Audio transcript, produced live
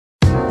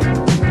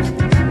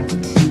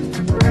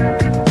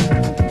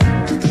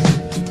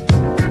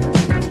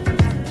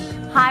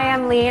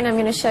Lee, and I'm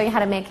going to show you how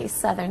to make a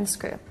Southern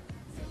screw.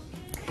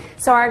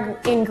 So our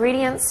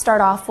ingredients start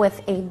off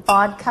with a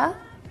vodka,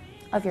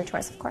 of your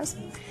choice of course,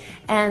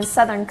 and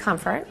Southern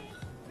Comfort.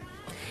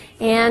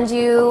 And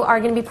you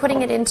are going to be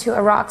putting it into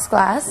a rocks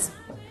glass.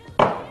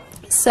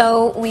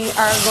 So we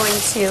are going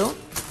to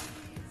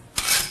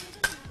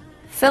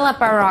fill up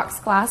our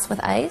rocks glass with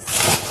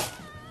ice.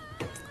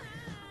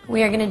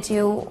 We are going to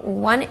do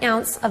 1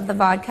 ounce of the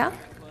vodka,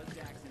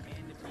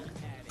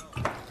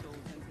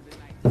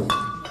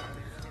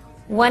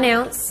 1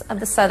 ounce of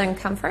the Southern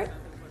Comfort.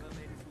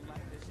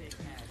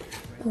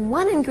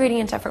 One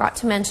ingredient I forgot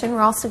to mention,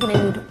 we're also going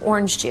to need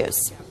orange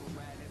juice.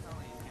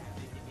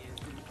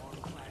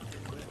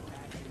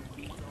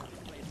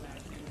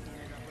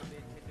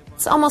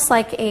 It's almost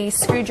like a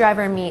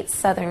screwdriver meets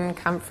Southern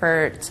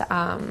Comfort.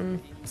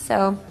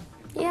 So,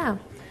 yeah.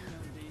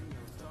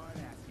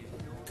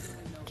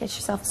 Get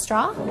yourself a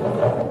straw,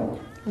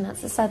 and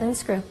that's the Southern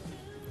screw.